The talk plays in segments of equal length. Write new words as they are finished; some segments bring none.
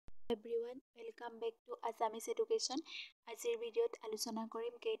Everyone, welcome back to Assamese Education. আজিৰ ভিডিঅ'ত আলোচনা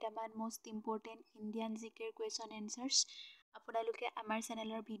কৰিম কেইটামান most important Indian GK question answers. আপোনালোকে আমাৰ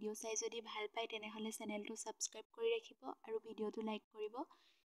চেনেলৰ ভিডিঅ' চাই যদি ভাল পায় তেনেহ'লে চেনেলটো ছাবস্ক্ৰাইব কৰি ৰাখিব আৰু ভিডিঅ'টো লাইক কৰিব।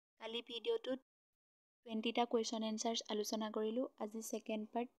 কালি ভিডিঅ'টোত 20টা question answers আলোচনা কৰিলোঁ। আজি second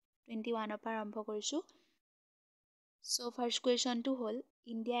part 21ৰ পৰা আৰম্ভ কৰিছোঁ। So first questionটো হ'ল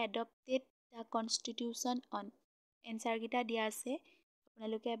India adopted the constitution on. Answer কেইটা দিয়া আছে।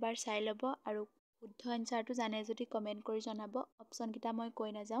 আপোনালোকে এবাৰ চাই ল'ব আৰু শুদ্ধ এনচাৰটো জানে যদি কমেণ্ট কৰি জনাব। অপশ্যনকেইটা মই কৈ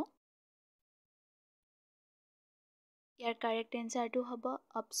নাযাওঁ। ইয়াৰ কাৰেক্ট এনচাৰটো হ'ব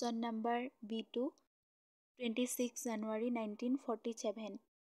option number B2 26 January 1947।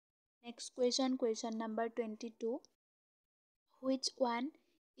 Next question number 22 Which one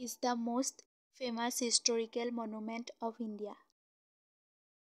is the most famous historical monument of India?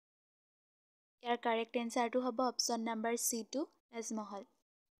 Year correct এনচাৰটো হ'ব option number C2 Taj Mahal.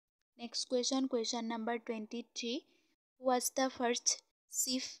 Next question number 23. Who was the first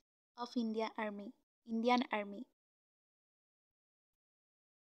chief of Indian Army?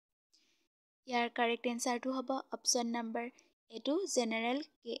 Here correct answer to hobo option number A2 General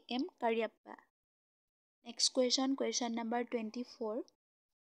K.M. Cariappa. Next question number 24.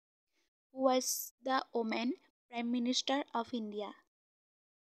 Who was the woman Prime Minister of India?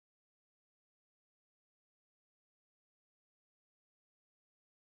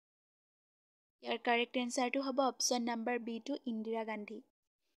 Your correct answer to hobo option number B2 Indira Gandhi.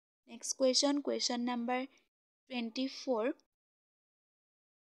 Next question number 24.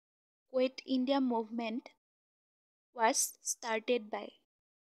 Quit India movement was started by.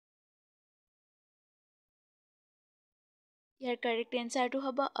 Your correct answer to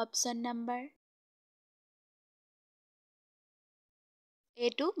hobo option number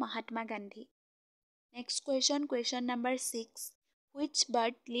A2 Mahatma Gandhi. Next question number 6. Which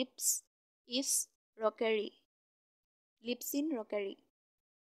bird lives in rockery?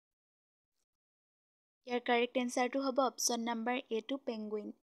 Your correct answer to hobo option number A2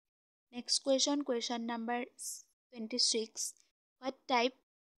 penguin. Next question number 26. What type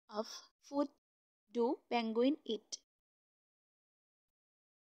of food do penguin eat?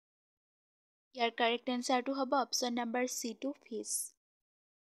 Your correct answer to hobo option number C2 fish.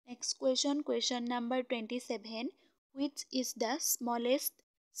 Next question number 27. Which is the smallest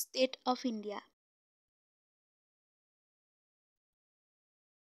state of India?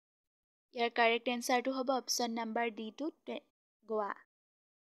 Your correct answer to hobo option number D2 Goa.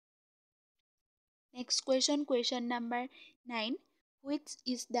 Next question number 9. Which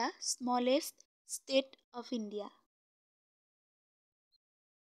is the smallest state of India?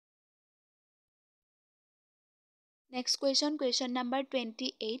 Next question number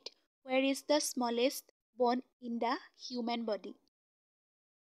 28. Where is the smallest bone in the human body?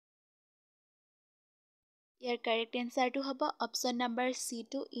 Your correct answer to hobo option number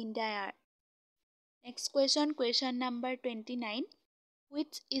C2 India. Next question number 29.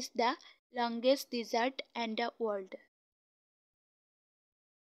 Which is the longest desert in the world?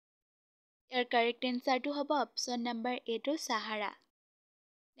 Your correct answer to hobo option number A2 Sahara.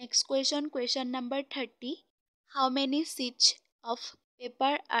 Next question number 30. How many sheets of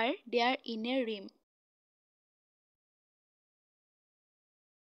paper are there in a rim?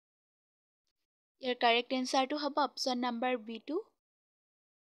 Your correct answer to hobo option number B2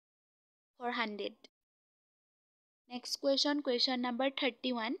 400. Next question number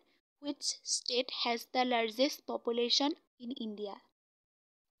 31. Which state has the largest population in India?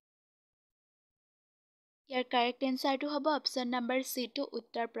 Your correct answer to hobo option number C2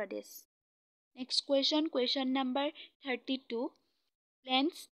 Uttar Pradesh. Next question number 32.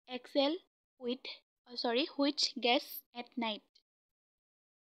 Planes excel with which gas at night?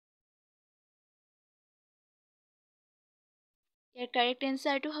 Your correct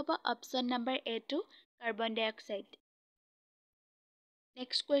answer to hobo option number A2 carbon dioxide.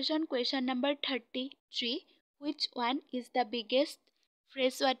 Next question number 33. Which one is the biggest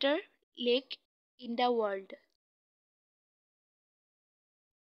freshwater lake in the world?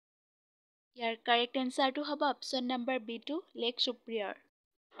 Your correct answer to hobo option number B2 Lake Superior.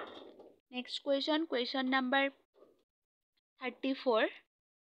 Next question number 34.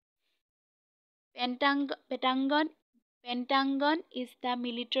 Pentagon is the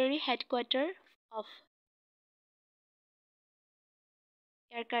military headquarters of.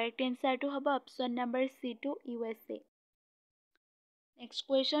 Your correct answer to hobo option number C2 USA. Next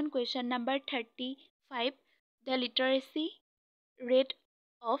question number 35. The literacy rate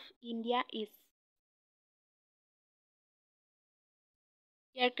of India is.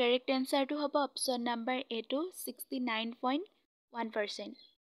 Your correct answer to hobo option number A2 69.1%.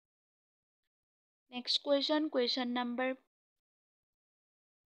 Next question number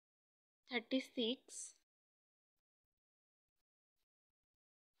 36.